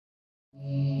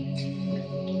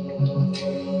Love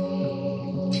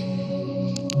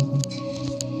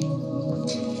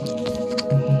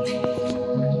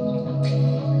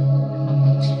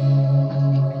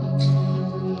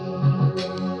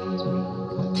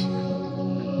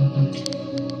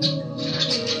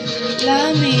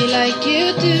me like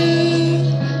you do,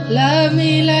 love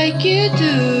me like you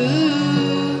do,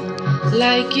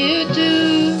 like you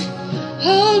do.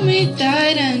 Hold me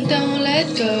tight and don't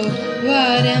let go.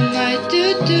 What am I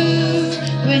to do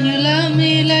when you love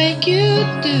me like you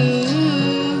do,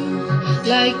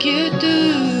 like you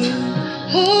do?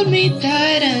 Hold me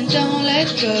tight and don't let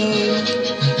go.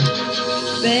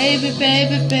 Baby,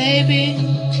 baby, baby,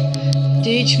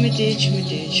 teach me, teach me,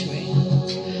 teach me.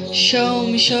 Show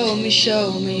me, show me,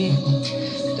 show me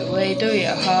the way to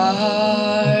your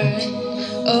heart.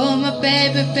 Oh my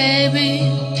baby, baby,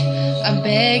 I'm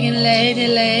begging, lady,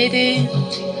 lady,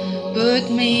 put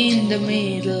me in the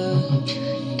middle,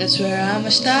 that's where I'm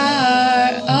a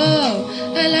star. Oh,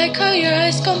 I like how your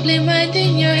eyes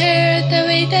complimenting your hair, the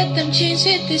way that them jeans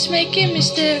it is making me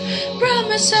stare.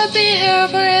 Promise I'll be here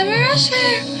forever, I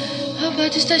swear. How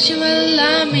about just that you will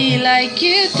love me like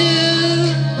you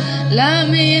do, love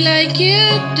me like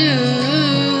you do,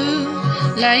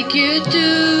 like you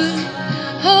do.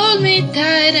 Hold me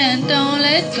tight and don't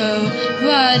let go.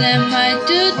 What am I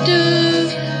to do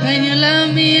when you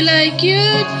love me like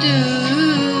you do,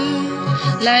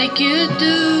 like you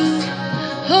do?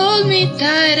 Hold me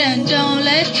tight and don't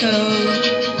let go.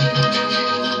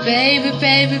 Baby,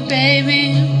 baby,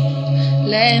 baby,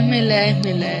 let me, let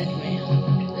me, let me.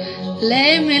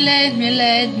 Let me, let me,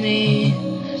 let me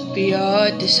be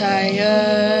your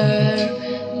desire.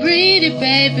 Pretty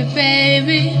baby,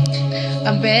 baby,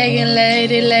 I'm begging,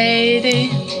 lady,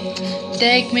 lady,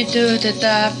 take me to the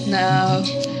top now,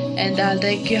 and I'll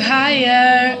take you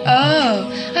higher.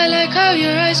 Oh, I like how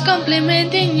your eyes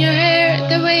complimenting your hair,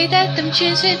 the way that them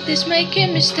chins it is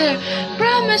making me stir.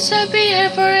 Promise I'll be here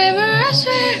forever, I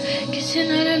swear. Kissing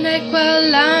on the neck, well,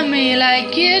 love me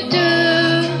like you do,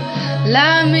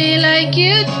 love me like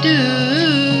you do,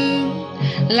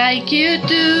 like you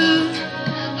do.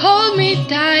 Hold me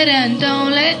tight and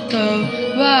don't let go.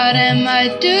 What am I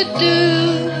to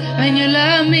do when you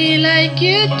love me like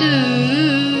you do,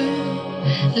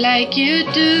 like you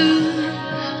do?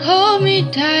 Hold me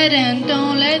tight and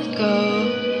don't let go.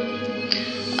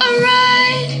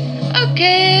 Alright,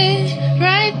 okay,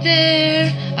 right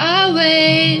there, I'll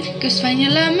wait. Cause when you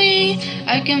love me,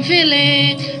 I can feel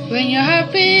it. When your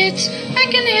heart beats, I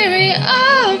can hear it.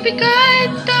 Oh, be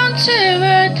quiet, don't say a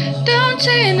word, don't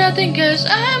say nothing, cause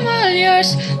I'm all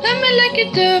yours. Let me like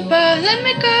it too, but let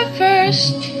me go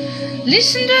first.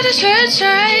 Listen to these words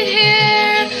right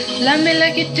here. Love me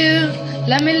like it too,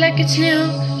 love me like it's new.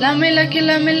 Love me like you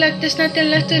love me like there's nothing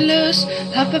left to lose.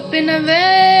 Hop up in a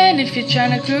van if you're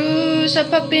tryna cruise.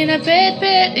 Hop up in a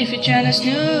bed if you're tryna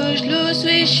snooze. Loose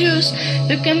with shoes,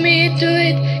 look at me do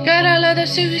it. Got a lot of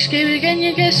secrets, baby, can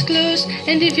you guess clues?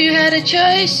 And if you had a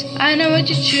choice, I know what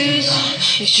you choose.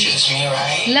 You choose me,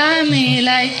 right? Love me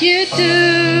like you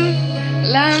do,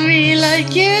 love me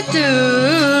like you do,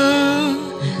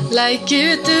 like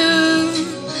you do.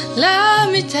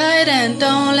 Love me tight and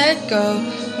don't let go.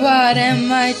 What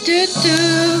am I to do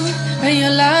when you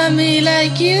love me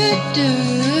like you do,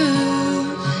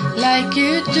 like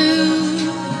you do?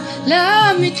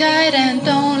 Love me tight and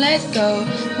don't let go.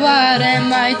 What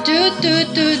am I to do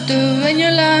when you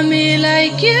love me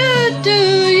like you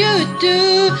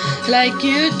do, like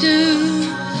you do?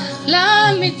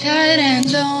 Love me tight and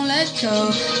don't let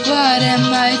go. What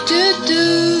am I to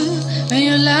do when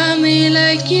you love me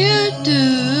like you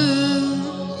do,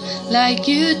 like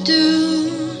you do?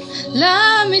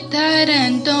 Love me tight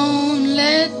and don't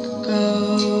let go.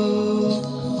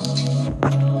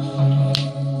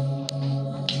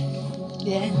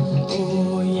 Yeah,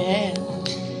 oh yeah.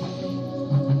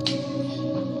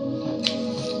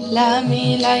 Love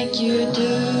me like you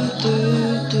do.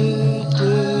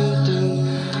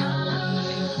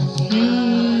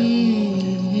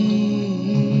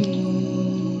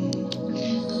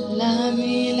 Love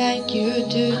me like you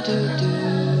do.